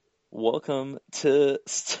Welcome to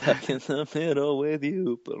Stuck in the Middle with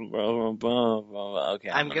You. Okay,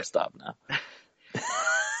 I'm I'm gonna good. stop now.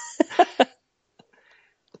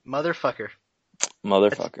 Motherfucker. It's,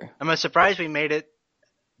 Motherfucker. I'm surprised we made it.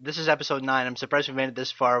 This is episode 9. I'm surprised we made it this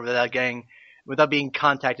far without being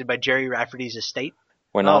contacted by Jerry Rafferty's estate.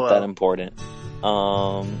 We're Oh not that well. important.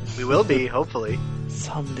 We will be, hopefully.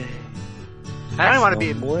 Someday. I don't want to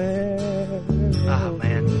be. Somewhere. Oh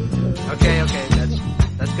man. Okay,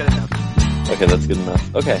 that's good enough. Okay, that's good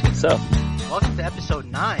enough. Okay, so. Welcome to episode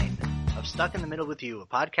 9 of Stuck in the Middle with You, a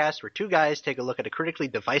podcast where two guys take a look at a critically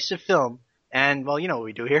divisive film. And, well, you know what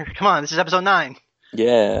we do here. Come on, this is episode 9.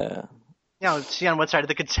 Yeah. Let's see on what side of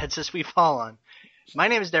the consensus we fall on. My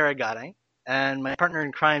name is Derek Gade, and my partner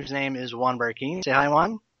in crime's name is Juan Barquin. Say hi,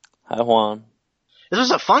 Juan. Hi, Juan. This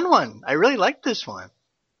was a fun one. I really liked this one.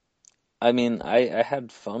 I mean, I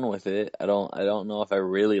had fun with it. I don't know if I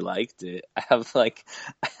really liked it. I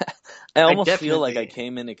almost feel like I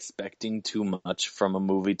came in expecting too much from a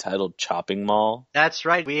movie titled Chopping Mall. That's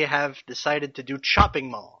right. We have decided to do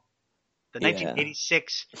Chopping Mall, the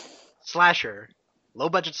 1986 slasher,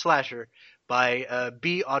 low-budget slasher by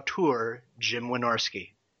B. Auteur Jim Wynorski.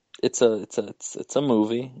 It's a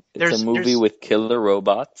movie. It's a movie with killer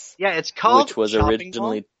robots. Yeah, it's called which was Chopping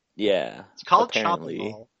originally Mall. Yeah. It's called apparently.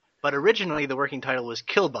 Chopping Mall, but originally the working title was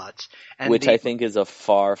Killbots, which I think is a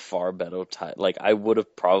far better title. Like I would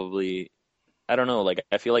have probably, I don't know. Like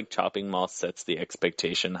I feel like Chopping Mall sets the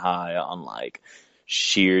expectation high on like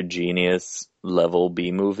sheer genius level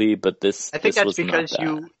B movie, but I think that's because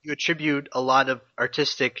you attribute a lot of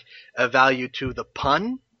artistic value to the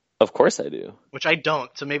pun. Of course I do. Which I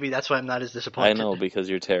don't, so maybe that's why I'm not as disappointed. I know, because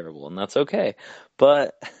you're terrible, and that's okay.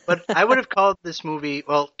 But I would have called this movie,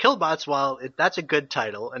 well, Killbots, that's a good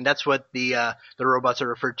title, and that's what the robots are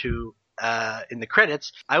referred to in the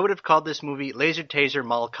credits, I would have called this movie Laser Taser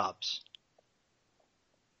Mall Cops.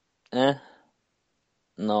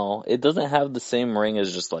 No, it doesn't have the same ring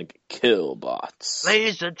as just like Killbots.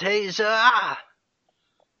 Laser Taser! Ah!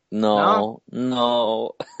 No.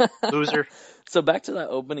 Loser. So back to that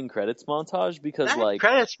opening credits montage, because that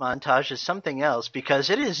credits montage is something else, because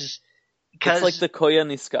it's like the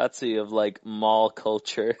Koyaanisqatsi of like mall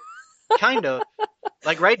culture. Kind of.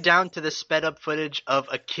 Like right down to the sped up footage of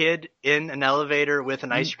a kid in an elevator with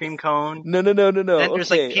an ice cream cone. No. Then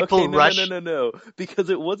there's like people rush. No. Because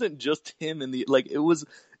it wasn't just him in the, like it was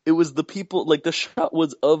the people, like the shot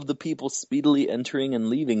was of the people speedily entering and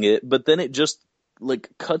leaving it, but then it just like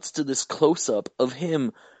cuts to this close up of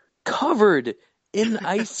him covered in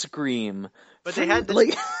ice cream. But they had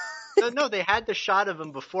No, they had the shot of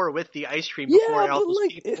him before with the ice cream.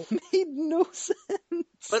 It made no sense.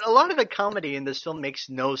 But a lot of the comedy in this film makes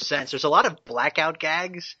no sense. There's a lot of blackout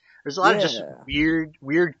gags. There's a lot of just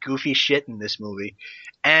weird, goofy shit in this movie,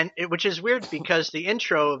 which is weird because the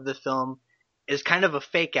intro of the film is kind of a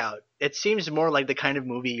fake out. It seems more like the kind of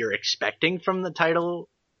movie you're expecting from the title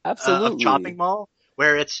of Chopping Mall,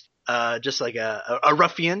 where it's just like a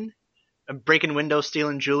ruffian breaking windows,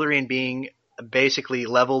 stealing jewelry, and being basically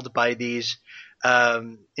leveled by these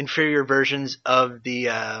inferior versions of the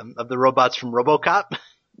robots from RoboCop.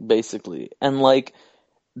 Basically, and like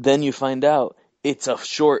then you find out it's a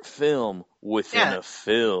short film within a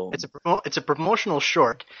film. It's a promotional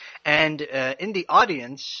short, and in the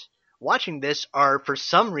audience watching this are, for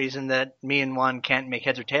some reason that me and Juan can't make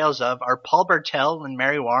heads or tails of, are Paul Bartel and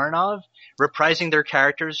Mary Woronov reprising their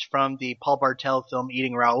characters from the Paul Bartel film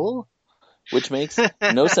Eating Raoul. Which makes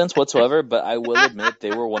no sense whatsoever, but I will admit they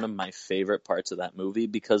were one of my favorite parts of that movie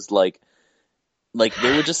because like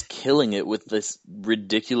they were just killing it with this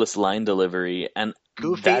ridiculous line delivery, and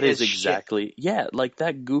Goofy that is exactly like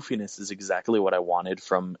that goofiness is exactly what I wanted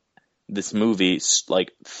from this movie,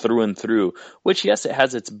 like through and through. Which yes, it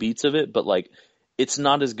has its beats of it, but like it's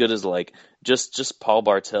not as good as like just Paul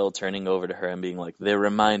Bartel turning over to her and being like, "They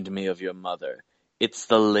remind me of your mother. It's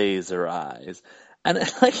the laser eyes." And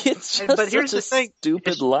like it's just but here's such a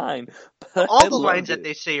stupid line. All the lines that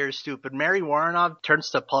they say are stupid. Mary Woronov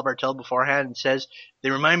turns to Paul Bartel beforehand and says,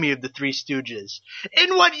 "They remind me of the Three Stooges."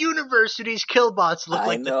 In what universe do these Killbots look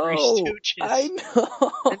like the Three Stooges? I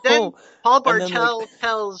know. And then Paul Bartel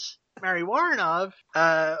tells Mary Woronov,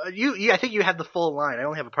 I think you have the full line. I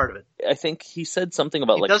only have a part of it. I think he said something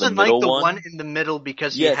about he like doesn't the middle like the one in the middle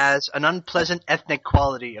because he has an unpleasant ethnic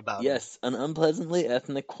quality about him. Yes, an unpleasantly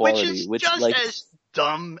ethnic quality, which just like as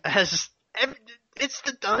dumb as it's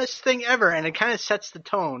the dumbest thing ever, and it kind of sets the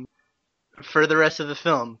tone for the rest of the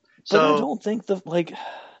film. So but I don't think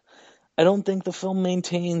I don't think the film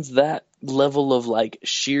maintains that level of like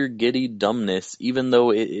sheer giddy dumbness, even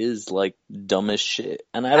though it is like dumb as shit.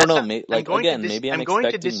 And I don't know, like again, maybe I'm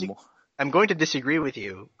expecting more. I'm going to disagree with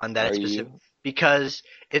you on that Are specific you? because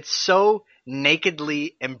it's so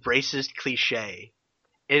nakedly embraces cliche.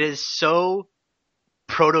 It is so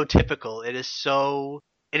prototypical. It is so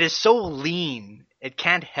lean. It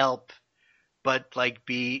can't help but like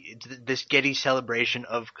be this giddy celebration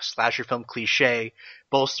of slasher film cliche,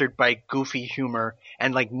 bolstered by goofy humor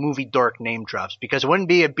and like movie dork name drops. Because it wouldn't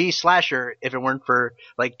be a B slasher if it weren't for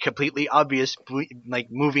like completely obvious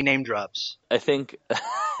like movie name drops. I think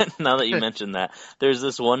now that you mentioned that, there's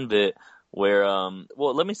this one bit where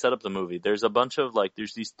well, let me set up the movie. There's a bunch of like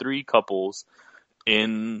there's these three couples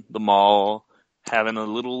in the mall having a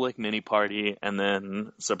little like mini party, and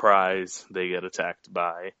then surprise, they get attacked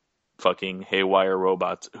by fucking haywire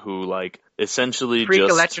robots who like essentially Freak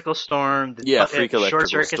just electrical storm. freak Short electrical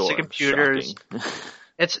circuits storm. the computers. Shocking.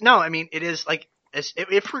 It's no, I mean it is like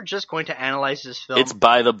if we're just going to analyze this film, It's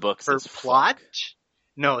by the books for as plot. fuck.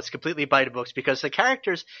 No, it's completely by the books because the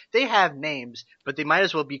characters, they have names, but they might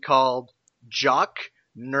as well be called Jock,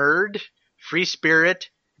 Nerd, Free Spirit,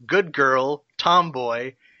 Good Girl,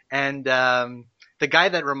 Tomboy, and the guy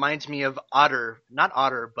that reminds me of Otter, not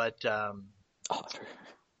Otter, but Otter.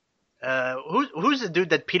 who's the dude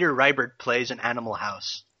that Peter Rybert plays in Animal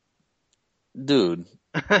House? Dude,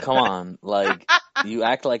 come on. Like, you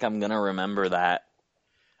act like I'm gonna remember that.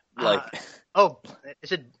 Like,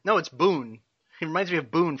 is it? No, it's Boone. He reminds me of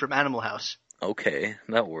Boone from Animal House. okay,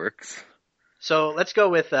 that works. So let's go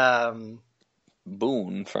with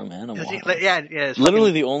Boone from Animal House. yeah.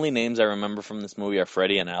 Literally, the only names I remember from this movie are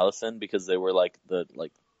Freddie and Allison because they were like the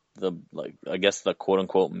I guess the quote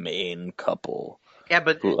unquote main couple. Yeah,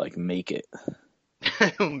 but who like make it.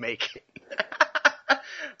 Who make it?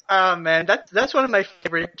 Oh man, that's one of my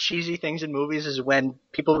favorite cheesy things in movies is when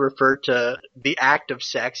people refer to the act of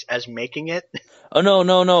sex as making it. Oh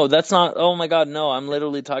no, that's not. Oh my god, no! I'm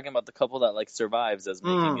literally talking about the couple that like survives as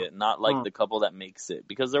making it, not like the couple that makes it.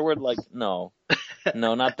 Because there were like no,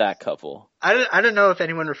 not that couple. I don't know if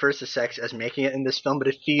anyone refers to sex as making it in this film, but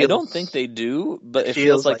it feels. I don't think they do, but it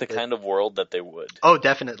feels like the kind of world that they would. Oh,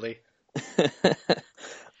 definitely.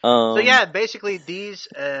 So yeah, basically these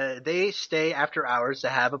they stay after hours to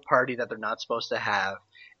have a party that they're not supposed to have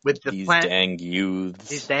with the dang youths.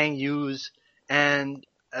 These dang youths, and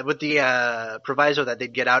with the proviso that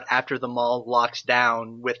they'd get out after the mall locks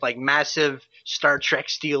down with like massive Star Trek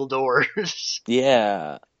steel doors.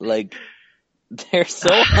 Yeah, like they're so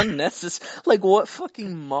unnecessary. Like what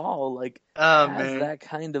fucking mall like has that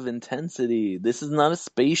kind of intensity? This is not a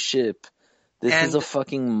spaceship. This is a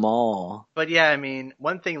fucking mall. But yeah, I mean,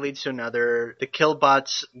 one thing leads to another. The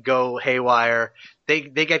killbots go haywire. They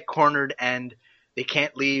get cornered and they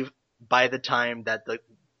can't leave by the time that the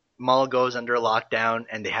mall goes under lockdown,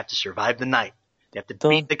 and they have to survive the night. They have to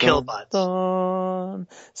beat the killbots.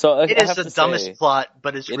 So it is the dumbest plot,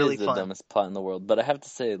 but it's really fun. It is the dumbest plot in the world. But I have to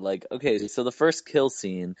say, like, okay, so the first kill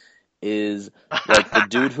scene is like the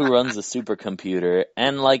dude who runs the supercomputer,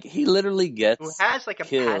 and like he literally gets who has like a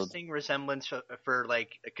killed. Passing resemblance for like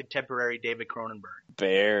a contemporary David Cronenberg.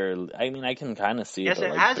 Barely. I mean, I can kind of see it. Yes, but, it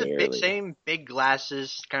like, has barely. a same big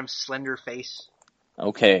glasses, kind of slender face.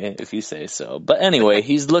 Okay, if you say so. But anyway,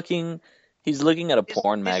 he's looking at a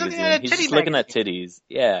porn magazine. He's just looking at titties.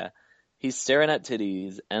 Yeah. He's staring at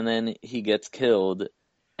titties, and then he gets killed,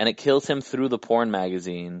 and it kills him through the porn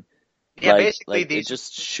magazine. Yeah, basically it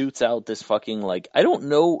just shoots out this fucking, like, I don't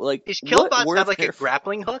know, like, these killbots have like a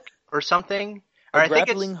grappling hook or something. A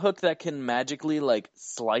grappling hook that can magically, like,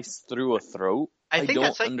 slice through a throat? I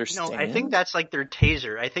don't understand. No, I think that's like their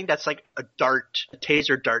taser. I think that's like a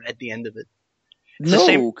taser dart at the end of it.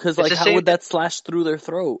 No, because like how would that slash through their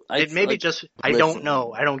throat? I don't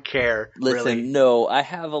know. I don't care. Listen, really. No, I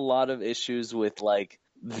have a lot of issues with like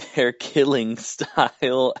their killing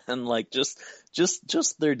style and like just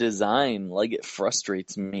their design. Like it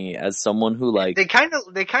frustrates me as someone who like they kind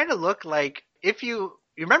of look like if you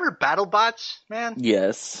remember BattleBots, man.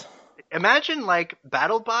 Yes. Imagine like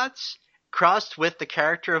BattleBots crossed with the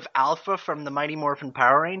character of Alpha from the Mighty Morphin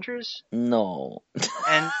Power Rangers? No.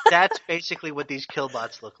 And that's basically what these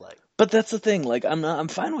killbots look like. But that's the thing, like I'm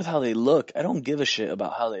fine with how they look. I don't give a shit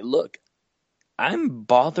about how they look. I'm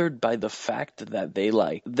bothered by the fact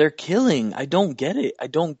that they're killing. I don't get it. I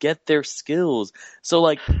don't get their skills. So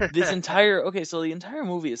like the entire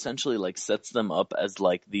movie essentially like sets them up as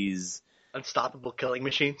like these unstoppable killing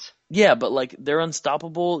machines. Yeah, but like they're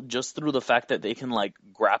unstoppable just through the fact that they can like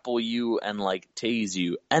grapple you and like tase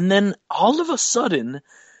you. And then all of a sudden,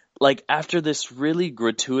 like after this really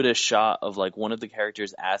gratuitous shot of like one of the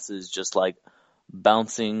characters' asses just like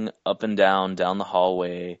bouncing up and down the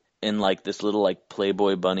hallway in like this little like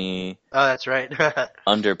Playboy bunny Oh, that's right.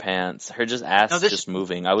 underpants, her just ass No, this just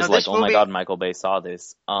moving. I was no like, this oh my movie God, Michael Bay saw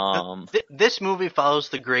this. this movie follows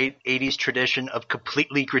the great 80s tradition of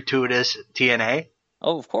completely gratuitous TNA.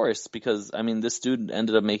 Oh, of course, because I mean, this dude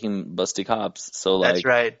ended up making Busty Cops, so That's like,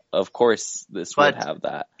 right. of course, this would But have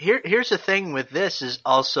that. here's the thing with this is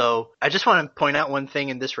also, I just want to point out one thing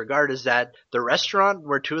in this regard is that the restaurant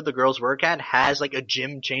where two of the girls work at has like a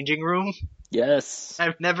gym changing room. Yes,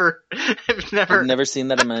 I've never I've never seen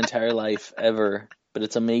that in my entire life ever, but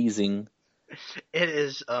it's amazing. It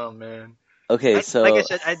is, oh man. Okay, so Like I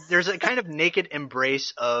said, there's a kind of naked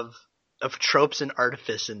embrace of tropes and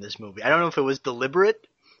artifice in this movie. I don't know if it was deliberate,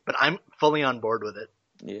 but I'm fully on board with it.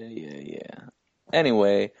 yeah.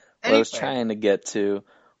 Anyway, what I was trying to get to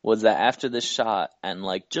was that after this shot and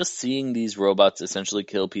like just seeing these robots essentially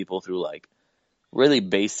kill people through like really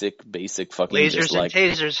basic fucking Lasers just like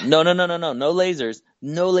and tasers. no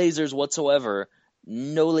lasers whatsoever,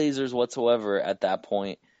 no lasers whatsoever at that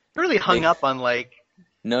point. Really hung up on like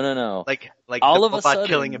no like all the of a robot sudden,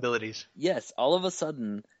 killing abilities. yes, all of a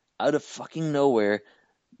sudden out of fucking nowhere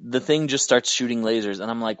the thing just starts shooting lasers, and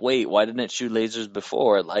I'm like, wait, why didn't it shoot lasers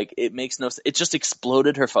before? Like, it makes no sense. It just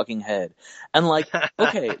exploded her fucking head. And like,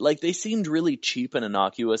 okay, like they seemed really cheap and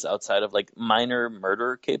innocuous outside of like minor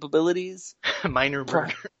murder capabilities. Minor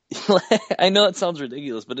murder. I know it sounds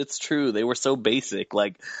ridiculous, but it's true. They were so basic.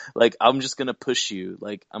 Like I'm just gonna push you.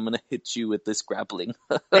 Like, I'm gonna hit you with this grappling.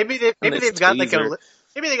 Maybe they've got like taser.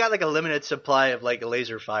 maybe they got like a limited supply of like a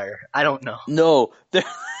laser fire. I don't know. No,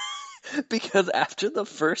 because after the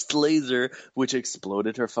first laser, which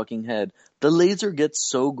exploded her fucking head, the laser gets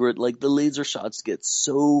so like the laser shots get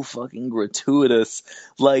so fucking gratuitous,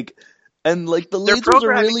 like, and like the lasers are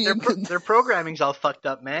really their programming's all fucked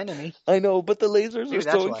up, man. I know, but the lasers Maybe are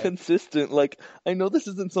that's so why. inconsistent. Like, I know this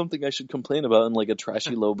isn't something I should complain about in like a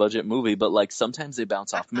trashy low budget movie, but like sometimes they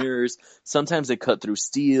bounce off mirrors, sometimes they cut through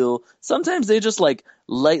steel, sometimes they just like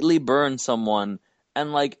lightly burn someone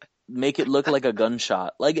and like make it look like a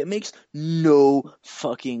gunshot. Like, it makes no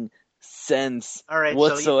fucking sense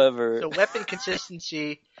whatsoever. So weapon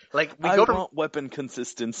consistency, like I want weapon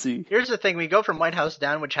consistency. Here's the thing: we go from White House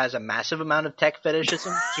Down, which has a massive amount of tech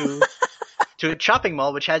fetishism, to Chopping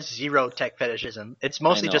Mall, which has zero tech fetishism. It's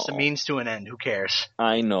mostly just a means to an end. Who cares?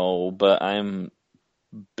 I know, but I'm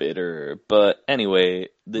bitter. But anyway,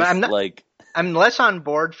 this I'm less on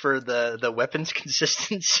board for the weapons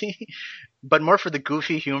consistency, but more for the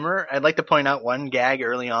goofy humor. I'd like to point out one gag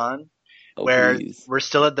early on where we're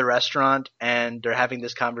still at the restaurant and they're having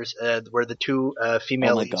this where the two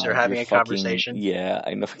female leads are having a conversation. Yeah,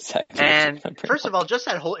 I know exactly. And first of all, just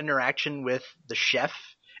that whole interaction with the chef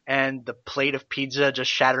and the plate of pizza just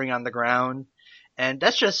shattering on the ground, and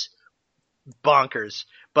that's just bonkers.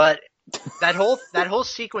 But that whole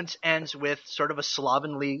sequence ends with sort of a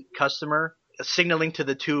slovenly customer signaling to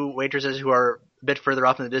the two waitresses who are a bit further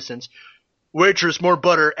off in the distance, "Waitress, more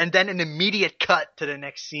butter," and then an immediate cut to the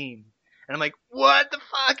next scene. And I'm like, what the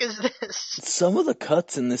fuck is this? Some of the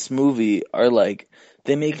cuts in this movie are like,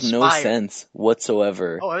 they make no sense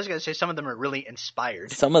whatsoever. Oh, I was going to say some of them are really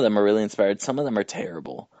inspired. Some of them are really inspired. Some of them are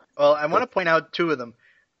terrible. Well, I want to point out two of them.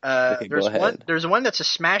 Okay, go ahead. There's one that's a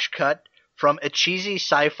smash cut from a cheesy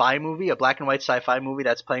sci-fi movie, a black and white sci-fi movie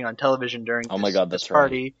that's playing on television during this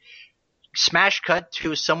party. Right. Smash cut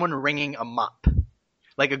to someone ringing a mop,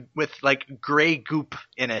 with gray goop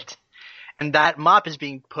in it. And that mop is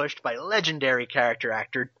being pushed by legendary character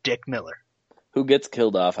actor Dick Miller. Who gets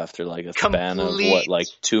killed off after like a span of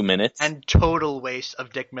 2 minutes? And total waste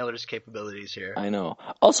of Dick Miller's capabilities here. I know.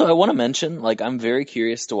 Also, I want to mention, I'm very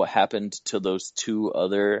curious to what happened to those two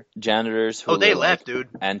other janitors who they left, dude.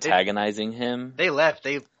 Antagonizing him. They left.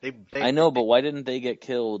 They I know, but why didn't they get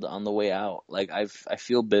killed on the way out? I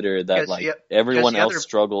feel bitter that everyone else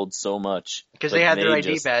struggled so much. Because they had their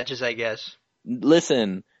ID badges, I guess.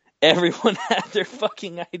 Listen. Everyone had their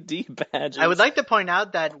fucking ID badges. I would like to point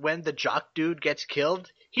out that when the jock dude gets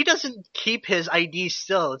killed, he doesn't keep his ID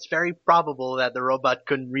still. It's very probable that the robot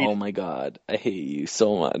couldn't read. Oh my god, I hate you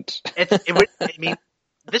so much.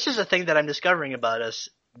 This is a thing that I'm discovering about us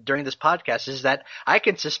during this podcast, is that I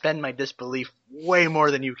can suspend my disbelief way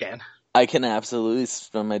more than you can. I can absolutely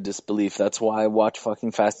suspend my disbelief. That's why I watch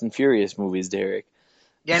fucking Fast and Furious movies, Derek.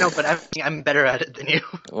 Yeah, I know, but I'm better at it than you.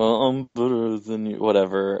 Well, I'm better than you.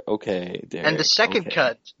 Whatever. Okay, Derek. And the second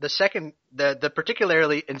cut, the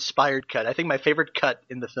particularly inspired cut, I think my favorite cut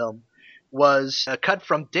in the film, was a cut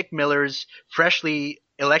from Dick Miller's freshly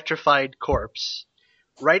electrified corpse,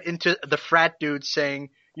 right into the frat dude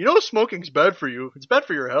saying, smoking's bad for you. It's bad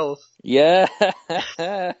for your health. Yeah.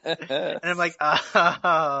 And I'm like,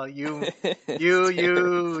 you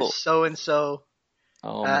terrible. so and so.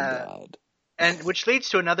 Oh my god. And which leads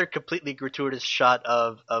to another completely gratuitous shot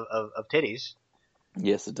of titties.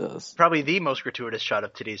 Yes, it does. Probably the most gratuitous shot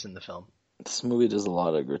of titties in the film. This movie does a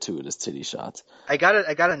lot of gratuitous titty shots. I got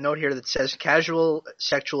a note here that says casual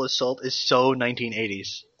sexual assault is so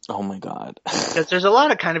 1980s. Oh my god. Because there's a lot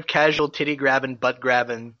of kind of casual titty grabbing, butt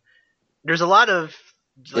grabbing. There's a lot of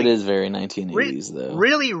it is very 1980s though.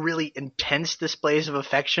 Really, really intense displays of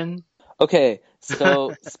affection. Okay,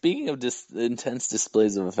 so speaking of intense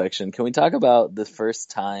displays of affection, can we talk about the first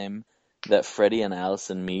time that Freddie and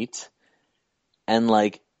Allison meet? And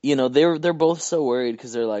like, they're both so worried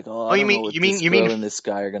because they're like, I don't know what this girl and this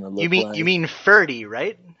guy are gonna look like. You mean Ferdy,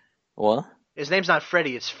 right? What? His name's not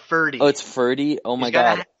Freddie, it's Ferdy. Oh, it's Ferdy? Oh my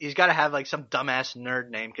god. He's got to have like some dumbass nerd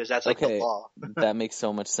name because that's like the law. That makes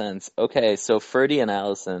so much sense. Okay, so Ferdy and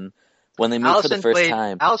Allison, when they meet for the first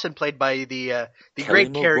time. Allison played by the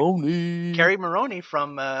great Carrie Maroney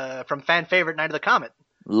from fan favorite Night of the Comet.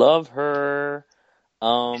 Love her.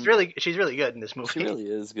 She's really good in this movie. She really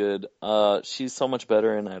is good. She's so much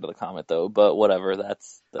better in Night of the Comet though, but whatever,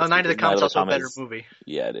 that's Night of the Comet's also a better movie.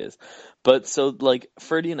 Yeah, it is. But so like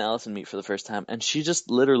Ferdy and Allison meet for the first time and she just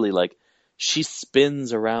literally like she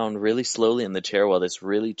spins around really slowly in the chair while this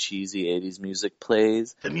really cheesy 80s music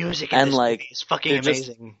plays. The music in this movie is fucking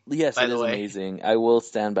amazing. Yes, it is amazing. I will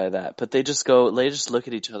stand by that. But they just look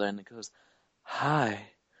at each other and it goes, "Hi.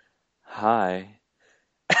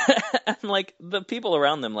 And like the people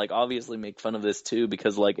around them like obviously make fun of this too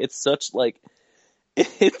because like it's such like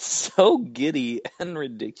it's so giddy and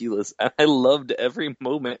ridiculous and I loved every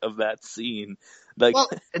moment of that scene. Like, well,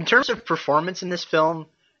 in terms of performance in this film,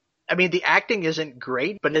 I mean the acting isn't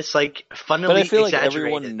great, but it's like funnily exaggerated. But I feel like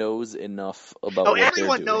everyone knows enough about what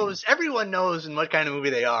everyone knows in what kind of movie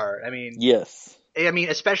they are. I mean, yes. I mean,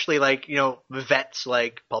 especially like vets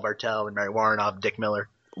like Paul Bartel and Mary Warrenoff, Dick Miller.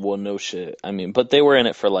 Well, no shit. I mean, but they were in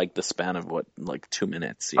it for like the span of 2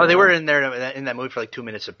 minutes. They were in there in that movie for like 2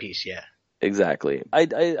 minutes apiece. Yeah, exactly.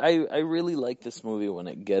 I really like this movie when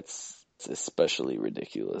it gets especially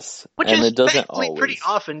ridiculous, and it doesn't always. Pretty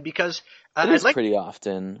often because pretty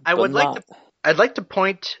often. I'd like to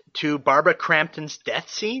point to Barbara Crampton's death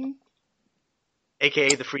scene, aka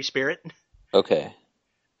the Free Spirit. Okay.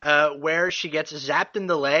 Where she gets zapped in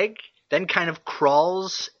the leg, then kind of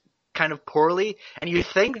crawls. Kind of poorly, and you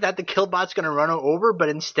think that the Killbot's gonna run her over, but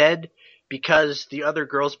instead, because the other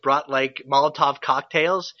girls brought like Molotov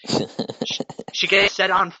cocktails, she gets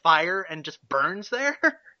set on fire and just burns there.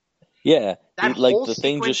 Yeah, that like whole the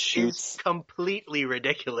thing just shoots. Is completely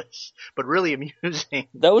ridiculous, but really amusing.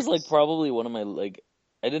 That was like probably one of my like.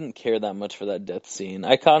 I didn't care that much for that death scene.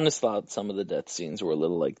 I kind of thought some of the death scenes were a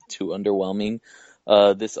little like too underwhelming.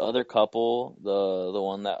 This other couple, the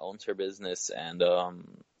one that owns her business and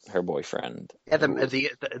her boyfriend. Yeah,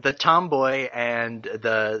 the tomboy and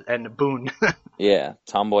Boone. Yeah,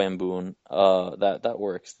 tomboy and Boone. That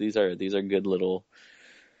works. These are good little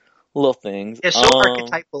things. Yeah, so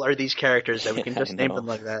archetypal are these characters that we can just name them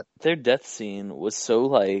like that. Their death scene was so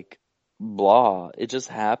like blah. It just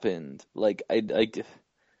happened. Like I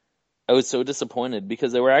was so disappointed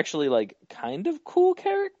because they were actually like kind of cool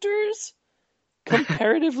characters,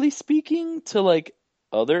 comparatively speaking to like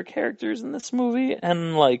other characters in this movie,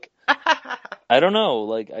 and like I don't know,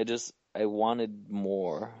 like I wanted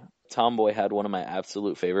more. Tomboy had one of my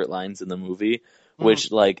absolute favorite lines in the movie,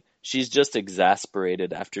 which like she's just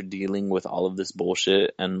exasperated after dealing with all of this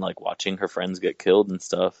bullshit and like watching her friends get killed and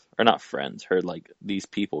stuff, or not friends, her like these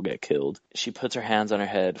people get killed. She puts her hands on her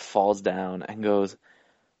head, falls down, and goes,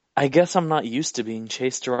 "I guess I'm not used to being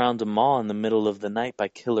chased around a mall in the middle of the night by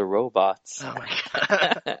killer robots." Oh my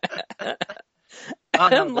god.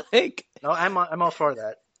 I'm all for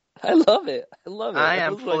that. I love it. I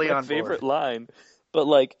am fully on board. Favorite line, but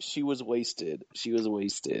like she was wasted.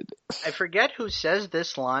 I forget who says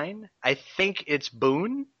this line. I think it's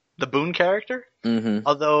Boone, the Boone character. Mm-hmm.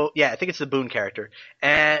 Although, yeah, I think it's the Boone character,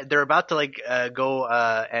 and they're about to like go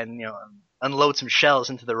and unload some shells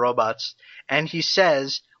into the robots, and he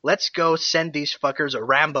says, "Let's go send these fuckers a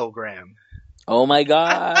Rambogram." Oh my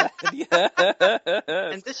god! Yes.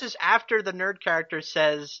 And this is after the nerd character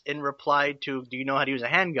says, in reply to, "Do you know how to use a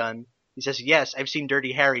handgun?" He says, "Yes, I've seen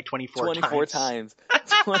Dirty Harry 24 times.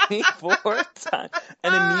 24 times.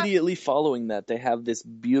 And immediately following that, they have this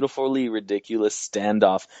beautifully ridiculous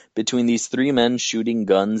standoff between these three men shooting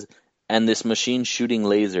guns and this machine shooting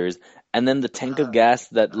lasers, and then the tank of gas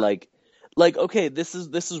that like Like, okay, this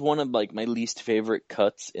is one of like my least favorite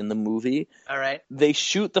cuts in the movie. All right. They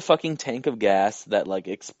shoot the fucking tank of gas that like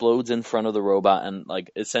explodes in front of the robot and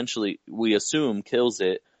like essentially we assume kills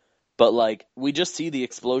it, but like we just see the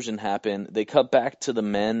explosion happen. They cut back to the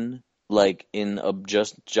men like in a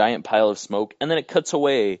just giant pile of smoke, and then it cuts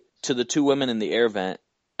away to the two women in the air vent,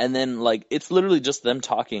 and then like it's literally just them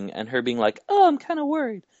talking and her being like, "Oh, I'm kind of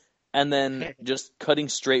worried," and then just cutting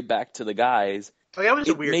straight back to the guys. Oh, that was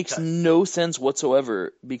a It weird makes cut. no sense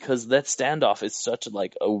whatsoever because that standoff is such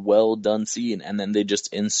like a well done scene, and then they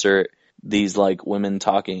just insert these like women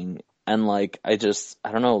talking, and like I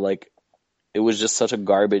don't know, like it was just such a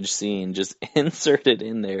garbage scene just inserted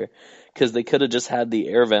in there because they could have just had the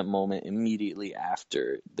air vent moment immediately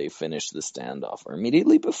after they finished the standoff or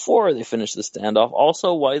immediately before they finished the standoff.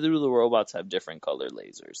 Also, why do the robots have different color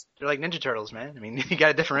lasers? They're like Ninja Turtles, man. I mean, you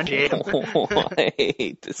gotta differentiate them. I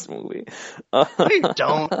hate this movie. You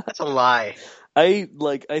don't. That's a lie. I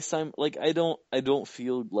don't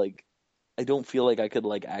feel like I could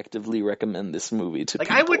like actively recommend this movie to Like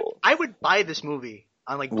people. I would buy this movie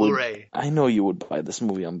on like Blu-ray. I know you would buy this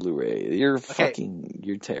movie on Blu-ray. You're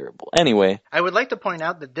terrible. Anyway, I would like to point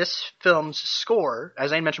out that this film's score,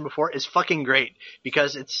 as I mentioned before, is fucking great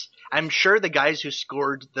because I'm sure the guys who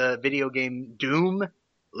scored the video game Doom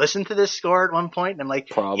listened to this score at one point and I'm like,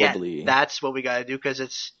 probably yeah, that's what we gotta do because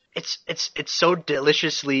it's so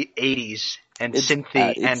deliciously 80s and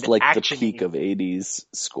synthy and it's like action-y. the peak of 80s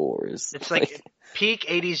scores. It's like peak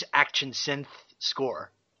 80s action synth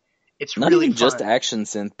score. It's not really even fun. just action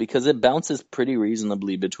synth because it bounces pretty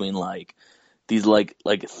reasonably between like these like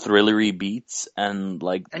thrillery beats and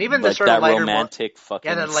even the like sort that of lighter romantic fucking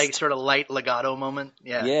that like sort of light legato moment.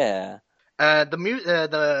 Yeah.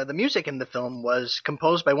 The music in the film was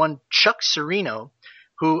composed by one Chuck Sereno,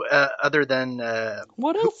 who other than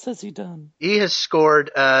what else has he done? He has scored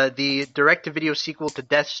the direct-to-video sequel to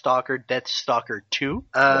Deathstalker 2,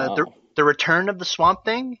 Wow. the Return of the Swamp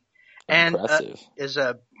Thing, and is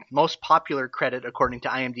a most popular credit according to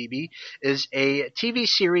IMDb is a TV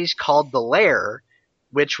series called The Lair,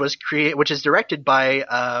 which is directed by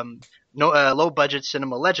low-budget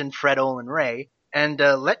cinema legend Fred Olen Ray. And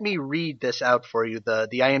let me read this out for you, the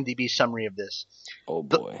IMDb summary of this. Oh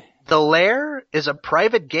boy. The Lair is a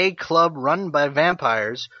private gay club run by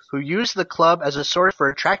vampires who use the club as a source for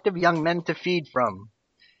attractive young men to feed from.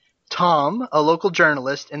 Tom, a local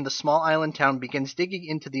journalist in the small island town, begins digging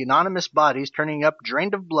into the anonymous bodies turning up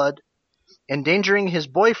drained of blood, endangering his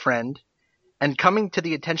boyfriend, and coming to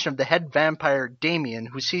the attention of the head vampire Damien,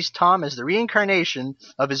 who sees Tom as the reincarnation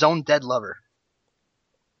of his own dead lover.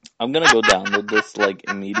 I'm gonna go download this like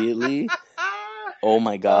immediately. Oh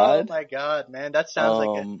my god! Oh my god, man! That sounds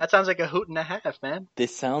like a hoot and a half, man.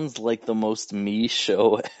 This sounds like the most me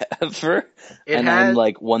show ever, I'm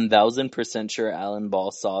like 1000% sure Alan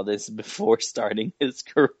Ball saw this before starting his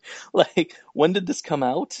career. Like, when did this come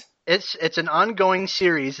out? It's an ongoing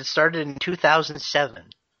series. It started in 2007.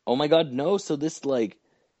 Oh my god, no! So this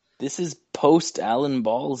is post Alan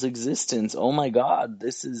Ball's existence. Oh my god,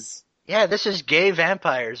 this is. Yeah, this is gay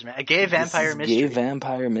vampires, man. A gay vampire mystery. Gay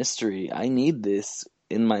vampire mystery. I need this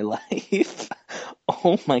in my life.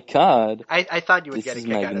 Oh my god. I thought you would get a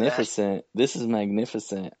kick out of that. This is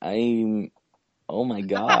magnificent. Oh my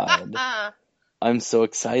god. I'm so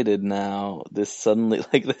excited now. This suddenly,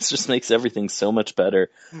 this just makes everything so much better.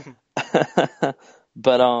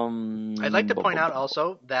 But, I'd like to point out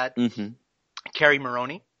also that Carrie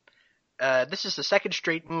Maroney, this is the second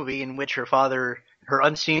straight movie in which her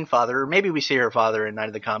unseen father, or maybe we see her father in Night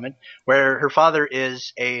of the Comet, where her father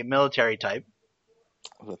is a military type.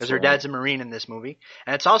 Because her dad's a Marine in this movie.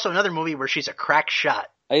 And it's also another movie where she's a crack shot.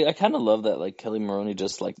 I kind of love that, Kelly Maroney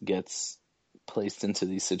just, gets placed into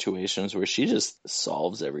these situations where she just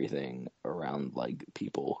solves everything around,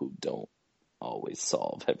 people who don't always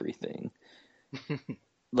solve everything.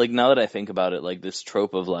 Now that I think about it, this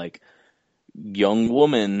trope of, young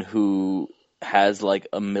woman who has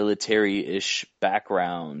a military-ish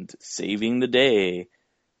background saving the day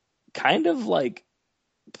kind of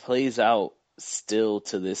plays out still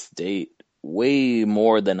to this date way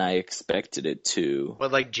more than I expected it to.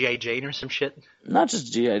 What, G.I. Jane or some shit? Not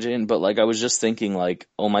just G.I. Jane, but I was just thinking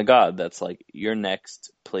oh my god, that's You're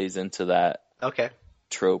Next plays into that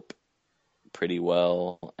trope pretty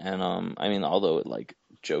well. And although it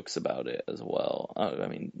jokes about it as well.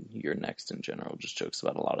 You're Next in general just jokes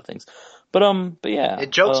about a lot of things. But yeah.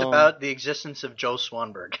 It jokes about the existence of Joe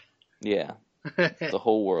Swanberg. Yeah. The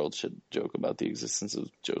whole world should joke about the existence of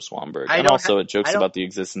Joe Swanberg, I and don't. also it I jokes don't. about the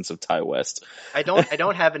existence of Ty West. I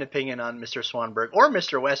don't have an opinion on Mr. Swanberg or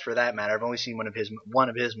Mr. West for that matter. I've only seen one of his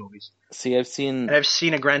movies, See, and I've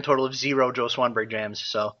seen a grand total of 0 Joe Swanberg jams.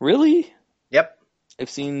 So, really, yep. I've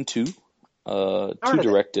seen two, How two are they?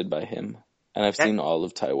 directed by him, and I've Yeah. seen all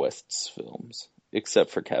of Ty West's films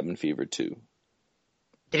except for Cabin Fever 2.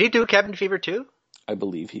 Did he do Cabin Fever too? I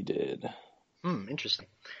believe he did. Interesting.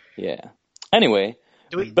 Yeah. Anyway,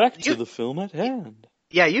 back to you- the film at hand.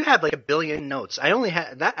 Yeah, you have like a billion notes. I only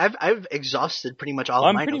have that. I've exhausted pretty much all of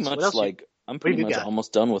I'm my pretty notes. much What else like I'm have pretty you much got?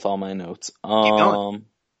 almost done with all my notes. going.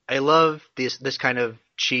 I love this kind of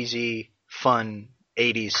cheesy, fun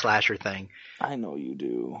 80s slasher thing. I know you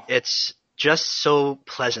do. It's just so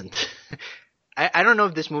pleasant. I don't know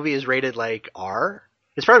if this movie is rated like R.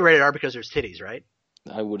 It's probably rated R because there's titties, right?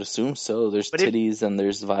 I would assume so. There's But if- titties and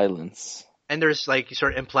there's violence. And there's like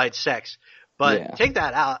sort of implied sex. But Yeah. take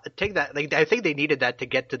that out. Take that. Like I think they needed that to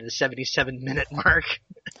get to the 77-minute mark.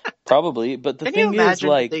 Probably, but the Can you thing is, imagine?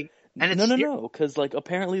 like, And it's no, because like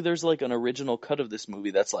apparently there's like an original cut of this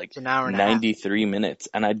movie that's like It's an hour and a half. 93 minutes,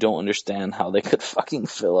 and I don't understand how they could fucking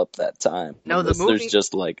fill up that time. No, the Unless movie- there's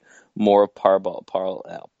just like more of Paul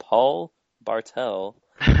Bartel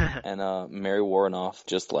and Mary Warrenoff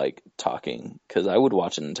just like talking, because I would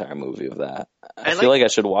watch an entire movie of that. I feel like I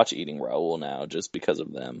should watch Eating Raoul now just because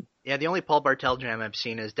of them. Yeah, the only Paul Bartel jam I've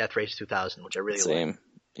seen is Death Race 2000, which I really like. Same,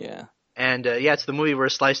 yeah. And yeah, it's the movie where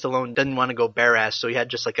Sly Stallone didn't want to go bare ass, so he had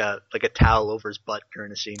just like a towel over his butt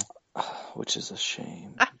during a scene. Which is a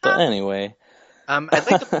shame. But anyway,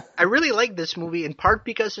 I really like this movie in part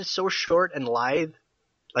because it's so short and lithe.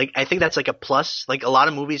 Like I think that's like a plus. Like a lot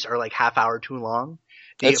of movies are like half hour too long.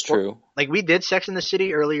 that's true. Like we did Sex and the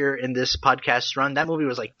City earlier in this podcast run. That movie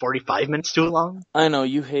was like 45 minutes too long. I know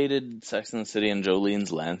you hated Sex and the City and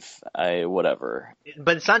Jolene's length. Whatever.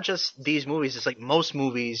 But it's not just these movies. It's like most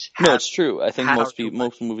movies. No, it's true. I think half most hour too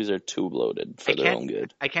most movies are too bloated for their own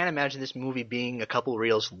good. I can't imagine this movie being a couple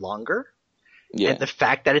reels longer. Yeah. And the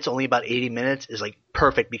fact that it's only about 80 minutes is like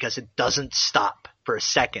perfect because it doesn't stop for a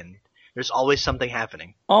second. There's always something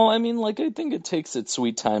happening. Oh, I mean, like, I think it takes its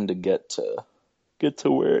sweet time to get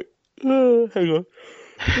to where. Hang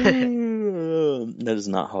on. That is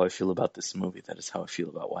not how I feel about this movie. That is how I feel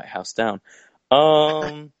about White House Down.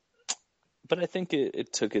 But I think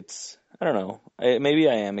it took its. I don't know. Maybe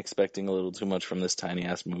I am expecting a little too much from this tiny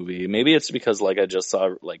ass movie. Maybe it's because like I just saw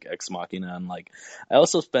like Ex Machina, and like I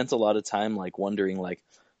also spent a lot of time like wondering like,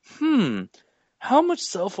 how much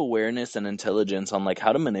self-awareness and intelligence on like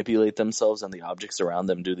how to manipulate themselves and the objects around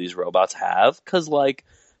them do these robots have? Because like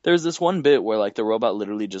there's this one bit where like the robot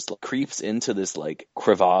literally just like, creeps into this like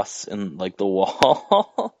crevasse in like the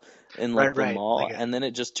wall in like the mall, and then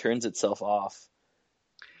it just turns itself off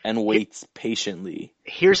and waits patiently.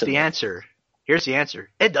 Here's the answer.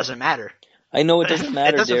 It doesn't matter. I know it doesn't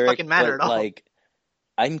matter, It doesn't Derek, fucking matter but at all. like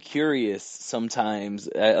I'm curious sometimes.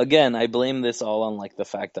 Again, I blame this all on like the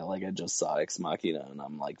fact that like I just saw Ex Machina, and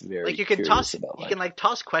I'm like very Like you can curious toss about you can like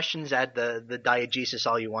toss questions at the diegesis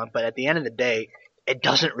all you want, but at the end of the day, it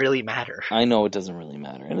doesn't really matter. I know it doesn't really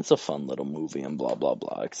matter, and it's a fun little movie, and blah blah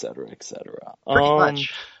blah, etc. etc. Pretty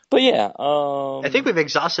much. But yeah, I think we've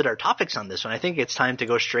exhausted our topics on this one. I think it's time to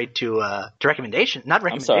go straight to recommendation. Not I'm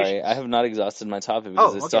recommendation. sorry, I have not exhausted my topic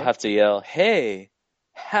because I still have to yell, "Hey,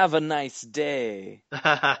 have a nice day,"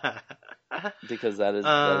 because that is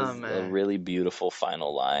a really beautiful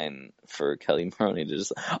final line for Kelly Maroney to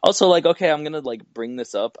just. Also, like, okay, I'm gonna like bring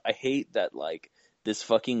this up. I hate that like this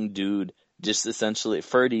fucking dude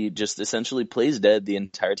Ferdy just essentially plays dead the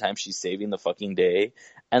entire time she's saving the fucking day.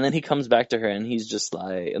 And then he comes back to her and he's just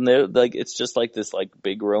like, and they're like, it's just like this like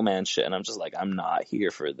big romance shit. And I'm just like, I'm not here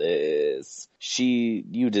for this.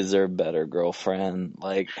 You deserve better, girlfriend.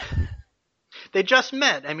 Like, They just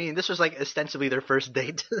met. I mean, this was like ostensibly their first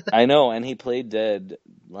date. I know. And he played dead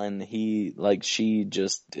and she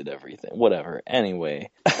just did everything. Whatever. Anyway.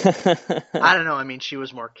 I don't know. I mean, she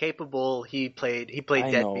was more capable. He played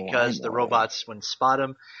dead because the robots wouldn't spot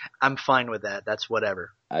him. I'm fine with that. That's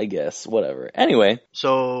whatever. I guess. Whatever. Anyway.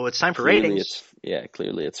 So it's time for ratings.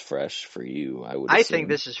 Clearly it's fresh for you, I would I assume. think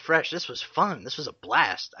this is fresh. This was fun. This was a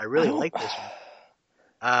blast. I really like this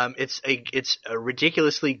one. It's a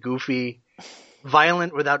ridiculously goofy,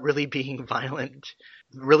 violent without really being violent,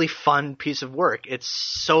 really fun piece of work. It's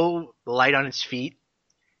so light on its feet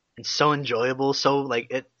and so enjoyable. So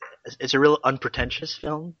like it's a real unpretentious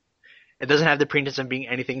film. It doesn't have the pretense of being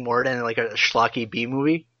anything more than like a schlocky B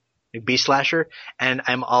movie, like B slasher, and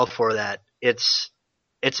I'm all for that. It's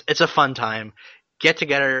a fun time. get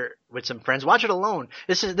together with some friends, watch it alone.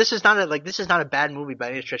 This is not a bad movie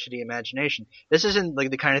by any stretch of the imagination. This isn't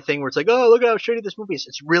like the kind of thing where it's like, oh, look at how shitty this movie is.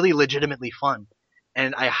 It's really legitimately fun,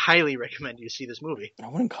 and I highly recommend you see this movie. I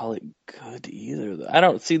wouldn't call it good either, though. I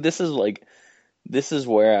don't see. This is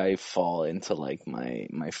where I fall into like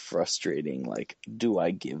my frustrating, like, do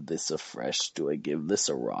I give this a fresh? Do I give this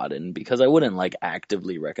a rotten? Because I wouldn't like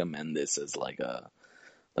actively recommend this as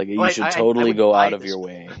you should totally go out of your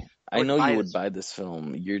way. I know you would buy this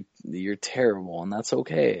film. You're terrible, and that's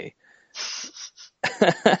okay.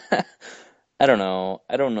 I don't know.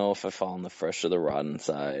 I don't know if I fall on the fresh or the rotten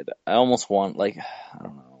side. I almost want I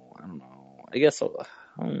don't know. I guess I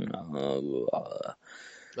don't know.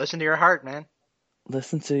 Listen to your heart, man.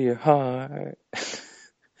 Listen to your heart.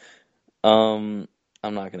 I'm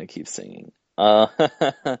not gonna keep singing. I'll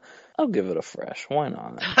give it a fresh. Why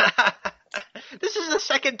not? This is the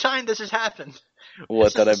second time this has happened.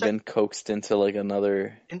 What, that I've been coaxed into like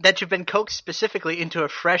another... And that you've been coaxed specifically into a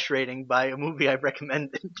fresh rating by a movie I've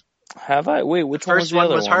recommended. Have I? Wait, which one was the other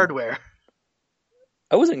one? First one was Hardware.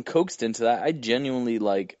 I wasn't coaxed into that. I genuinely,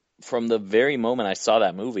 like, from the very moment I saw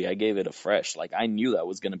that movie, I gave it a fresh. Like, I knew that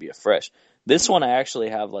was going to be a fresh. This one I actually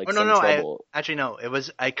have, like, trouble.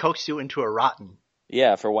 I coaxed you into a rotten.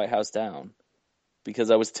 Yeah, for White House Down.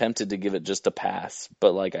 Because I was tempted to give it just a pass,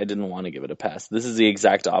 but, like, I didn't want to give it a pass. This is the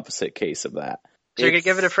exact opposite case of that. So you're going to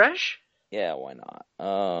give it a fresh? Yeah, why not?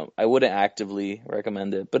 I wouldn't actively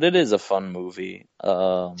recommend it, but it is a fun movie.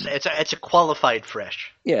 It's a qualified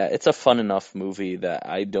fresh. Yeah, it's a fun enough movie that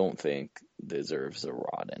I don't think deserves a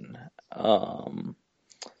rotten.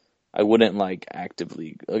 I wouldn't like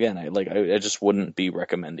actively. Again, I just wouldn't be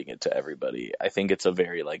recommending it to everybody. I think it's a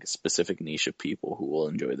very like specific niche of people who will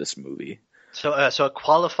enjoy this movie. So a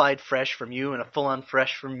qualified fresh from you and a full-on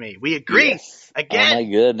fresh from me. We agree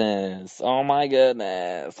again. Oh my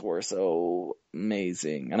goodness, we're so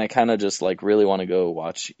amazing. And I kind of just like really want to go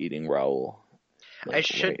watch Eating Raoul. I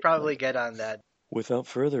should probably get on that. Without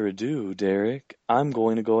further ado, Derek, I'm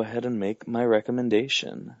going to go ahead and make my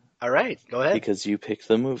recommendation. All right, go ahead. Because you picked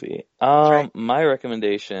the movie. Right. My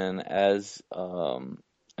recommendation, as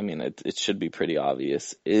it should be pretty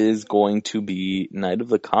obvious, is going to be Night of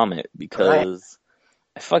the Comet, because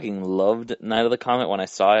I fucking loved Night of the Comet when I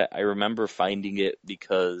saw it. I remember finding it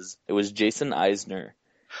because it was Jason Eisner.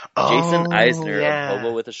 Jason Eisner of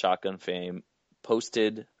Hobo with a Shotgun fame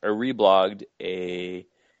posted or reblogged a...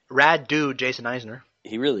 Rad dude, Jason Eisner.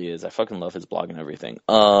 He really is. I fucking love his blog and everything.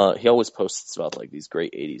 He always posts about like these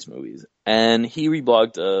great 80s movies. And he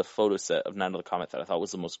reblogged a photo set of Night of the Comet that I thought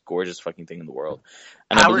was the most gorgeous fucking thing in the world.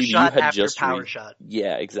 And power I believe shot you had after just power shot.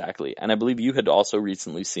 Yeah, exactly. And I believe you had also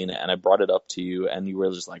recently seen it, and I brought it up to you, and you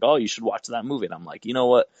were just like, oh, you should watch that movie. And I'm like, you know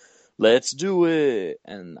what? Let's do it.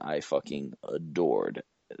 And I fucking adored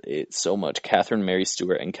it so much. Catherine Mary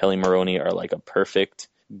Stewart and Kelly Maroney are like a perfect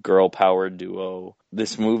girl power duo.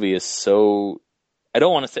 This movie is so... I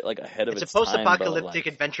don't want to say like ahead of its time. It's a post-apocalyptic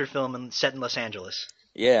adventure film set in Los Angeles.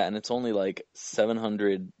 Yeah, and it's only like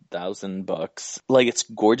 $700,000. Like, it's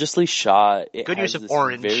gorgeously shot. Good use of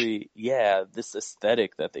orange. This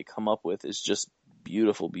aesthetic that they come up with is just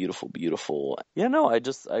beautiful, beautiful, beautiful. Yeah, no, I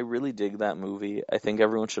really dig that movie. I think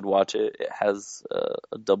everyone should watch it. It has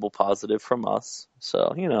a double positive from us.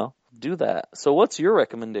 So, do that. So what's your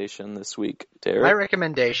recommendation this week, Derek? My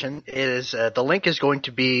recommendation is, the link is going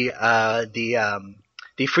to be the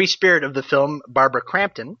free spirit of the film, Barbara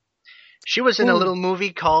Crampton. She was in a little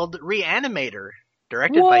movie called Reanimator,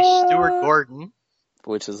 directed by Stuart Gordon.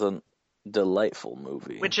 Which is a delightful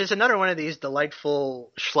movie. Which is another one of these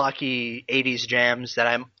delightful, schlocky 80s jams that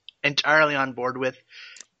I'm entirely on board with.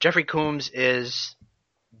 Jeffrey Combs is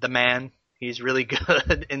the man. He's really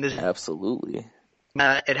good in this. Absolutely.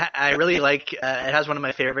 I really like, it has one of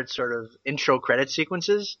my favorite sort of intro credit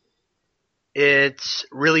sequences. It's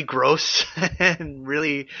really gross and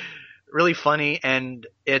really, really funny, and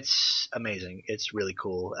it's amazing. It's really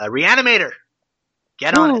cool. Reanimator!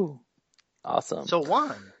 Get on it. Awesome. So,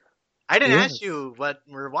 Juan, I didn't ask you what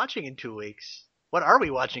we're watching in 2 weeks. What are we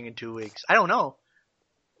watching in 2 weeks? I don't know.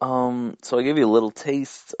 So I gave you a little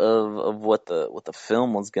taste of what the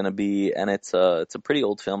film was gonna be, and it's a pretty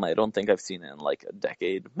old film. I don't think I've seen it in like a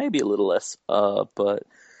decade, maybe a little less. But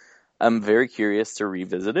I'm very curious to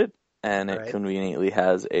revisit it, and it conveniently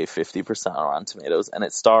has a 50% on Rotten Tomatoes, and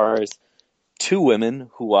it stars two women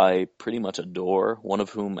who I pretty much adore. One of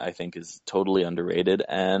whom I think is totally underrated,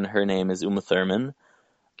 and her name is Uma Thurman.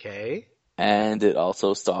 Okay. And it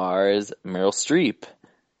also stars Meryl Streep.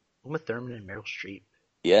 Uma Thurman and Meryl Streep.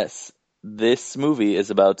 Yes, this movie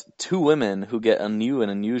is about two women who get a new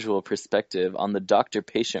and unusual perspective on the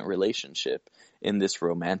doctor-patient relationship in this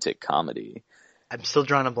romantic comedy. I'm still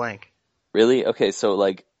drawing a blank. Really? Okay, so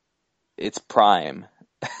like it's Prime.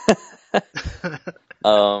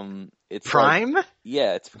 It's Prime? like,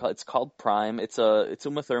 yeah, it's called Prime. It's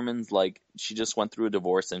Uma Thurman's, like, she just went through a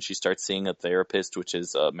divorce and she starts seeing a therapist, which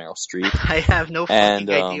is Meryl Streep. I have no And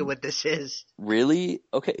fucking idea what this is. really?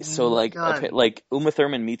 Okay, so like None. Uma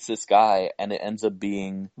Thurman meets this guy and it ends up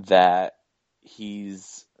being that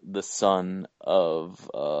he's the son of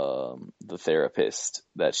the therapist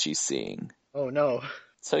that she's seeing. Oh no.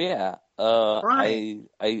 So yeah, Right.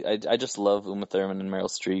 I just love Uma Thurman and Meryl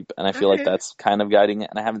Streep, and I feel like that's kind of guiding it.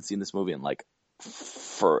 And I haven't seen this movie in like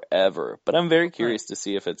forever, but I'm very curious to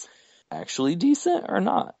see if it's actually decent or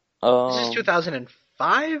not. This is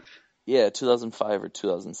 2005? Yeah, 2005 or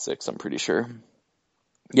 2006, I'm pretty sure.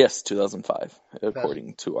 Yes, 2005,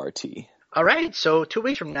 according to RT. All right, so 2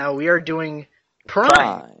 weeks from now we are doing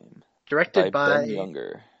Prime, directed by Ben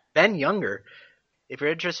Younger. Ben Younger. If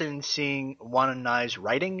you're interested in seeing Juan and I's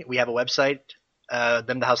writing, we have a website,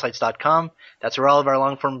 themthehouselights.com. That's where all of our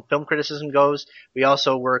long-form film criticism goes. We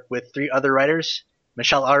also work with 3 other writers,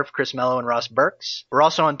 Michelle Arf, Chris Mello, and Ross Burks. We're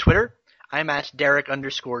also on Twitter. I'm at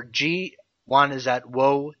Derek_G. Juan is at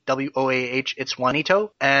Woah, W-O-A-H, it's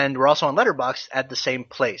Juanito. And we're also on Letterboxd at the same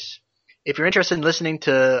place. If you're interested in listening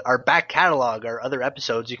to our back catalog, our other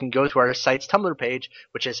episodes, you can go to our site's Tumblr page,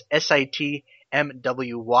 which is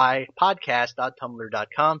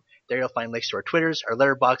sitmwypodcast.tumblr.com. There you'll find links to our Twitters, our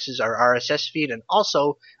letterboxes, our RSS feed, and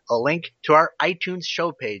also a link to our iTunes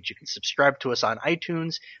show page. You can subscribe to us on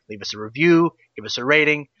iTunes, leave us a review, give us a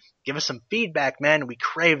rating, give us some feedback, man. We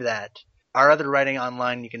crave that. Our other writing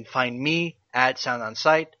online, you can find me at Sound On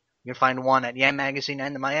Sight. You can find Juan at Yam Magazine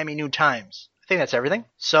and the Miami New Times. I think that's everything.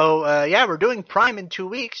 So, yeah, we're doing Prime in 2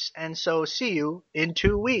 weeks, and so see you in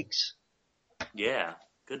 2 weeks. Yeah.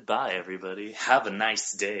 Goodbye, everybody. Have a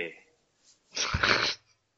nice day.